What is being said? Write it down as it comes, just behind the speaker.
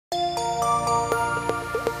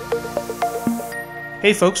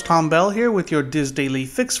Hey folks, Tom Bell here with your Diz Daily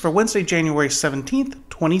Fix for Wednesday, January 17th,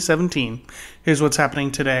 2017. Here's what's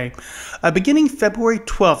happening today. Beginning February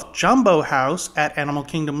 12th, Jumbo House at Animal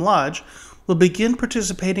Kingdom Lodge will begin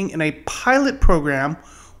participating in a pilot program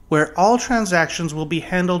where all transactions will be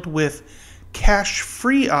handled with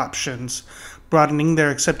cash-free options, broadening their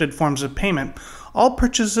accepted forms of payment. All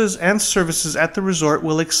purchases and services at the resort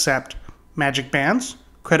will accept magic bands,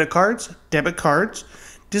 credit cards, debit cards,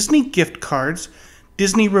 Disney gift cards,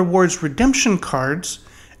 Disney Rewards redemption cards,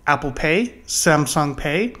 Apple Pay, Samsung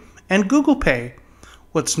Pay, and Google Pay.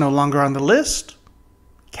 What's no longer on the list?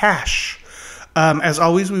 Cash. As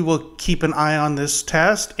always, we will keep an eye on this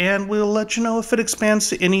test, and we'll let you know if it expands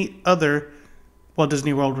to any other Walt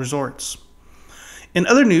Disney World resorts. In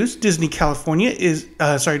other news, Disney California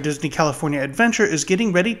Adventure is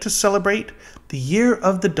getting ready to celebrate the Year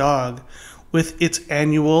of the Dog with its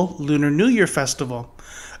annual Lunar New Year festival.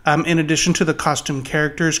 In addition to the costume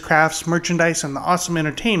characters, crafts, merchandise, and the awesome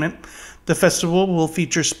entertainment, the festival will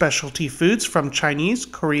feature specialty foods from Chinese,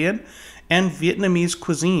 Korean, and Vietnamese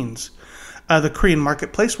cuisines. The Korean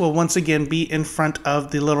marketplace will once again be in front of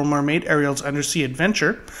the Little Mermaid Ariel's Undersea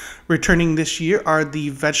Adventure. Returning this year are the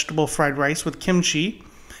vegetable fried rice with kimchi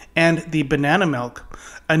and the banana milk.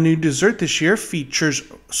 A new dessert this year features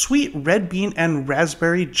sweet red bean and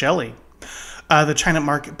raspberry jelly. The China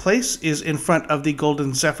Marketplace is in front of the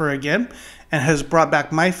Golden Zephyr again and has brought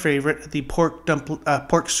back my favorite, the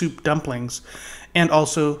pork soup dumplings. And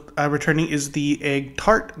also returning is the egg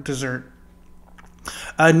tart dessert.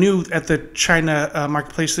 New at the China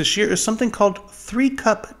Marketplace this year is something called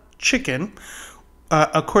 3-cup chicken.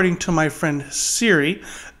 According to my friend Siri,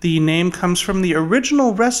 the name comes from the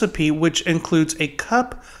original recipe, which includes a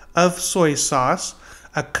cup of soy sauce,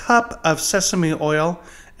 a cup of sesame oil,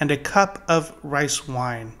 and a cup of rice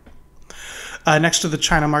wine. Next to the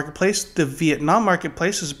China Marketplace, the Vietnam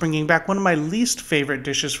Marketplace is bringing back one of my least favorite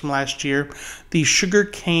dishes from last year, the sugar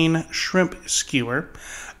cane shrimp skewer,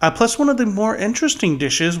 plus one of the more interesting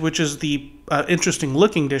dishes, which is the interesting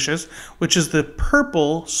looking dishes, which is the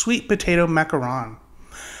purple sweet potato macaron.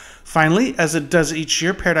 Finally, as it does each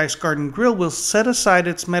year, Paradise Garden Grill will set aside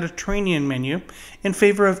its Mediterranean menu in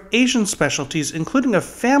favor of Asian specialties, including a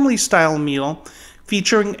family-style meal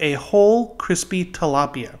featuring a whole crispy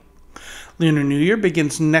tilapia. Lunar New Year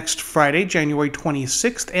begins next Friday, January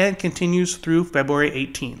 26th, and continues through February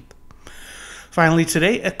 18th. Finally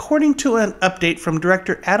today, according to an update from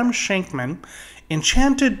director Adam Shankman,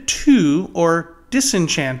 Enchanted 2, or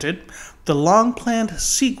Disenchanted, the long-planned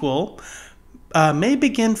sequel, may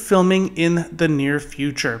begin filming in the near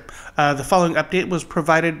future. The following update was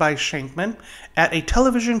provided by Shankman at a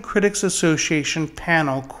Television Critics Association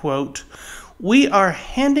panel, quote, "We are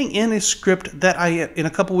handing in a script that in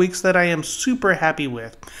a couple weeks that I am super happy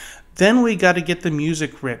with. Then we got to get the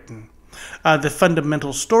music written. The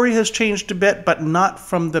fundamental story has changed a bit, but not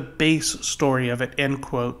from the base story of it," end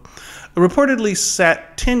quote. Reportedly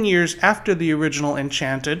set 10 years after the original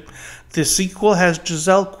Enchanted, the sequel has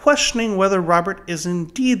Giselle questioning whether Robert is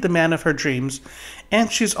indeed the man of her dreams,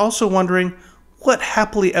 and she's also wondering what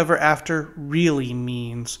happily ever after really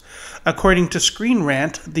means. According to Screen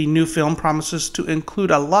Rant, the new film promises to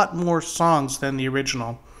include a lot more songs than the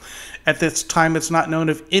original. At this time, it's not known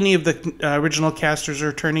if any of the original casters are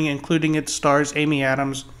returning, including its stars Amy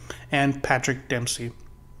Adams and Patrick Dempsey.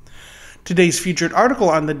 Today's featured article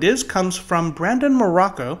on the Diz comes from Brandon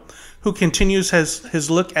Morocco, who continues his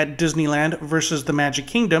look at Disneyland versus the Magic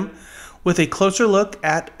Kingdom with a closer look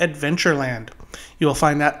at Adventureland. You will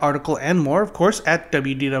find that article and more, of course, at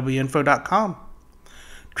wdwinfo.com.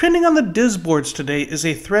 Trending on the Diz boards today is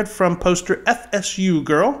a thread from poster FSU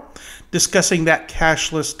Girl discussing that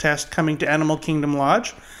cashless test coming to Animal Kingdom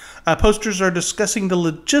Lodge. Posters are discussing the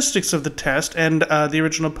logistics of the test, and the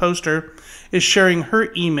original poster is sharing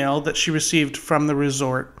her email that she received from the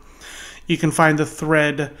resort. You can find the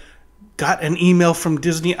thread, "Got an email from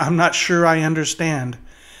Disney, I'm not sure I understand,"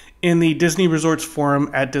 in the Disney Resorts forum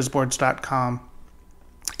at dizboards.com.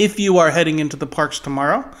 If you are heading into the parks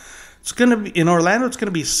tomorrow, it's going to be in Orlando. It's going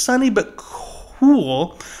to be sunny but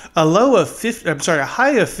cool. A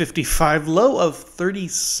high of 55, low of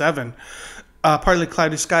 37. Partly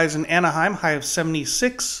cloudy skies in Anaheim, high of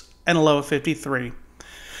 76 and a low of 53.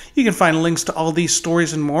 You can find links to all these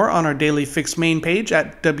stories and more on our Daily Fix main page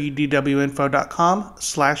at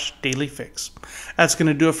wdwinfo.com/dailyfix. That's going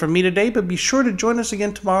to do it for me today, but be sure to join us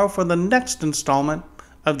again tomorrow for the next installment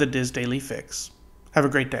of the Diz Daily Fix. Have a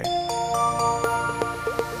great day.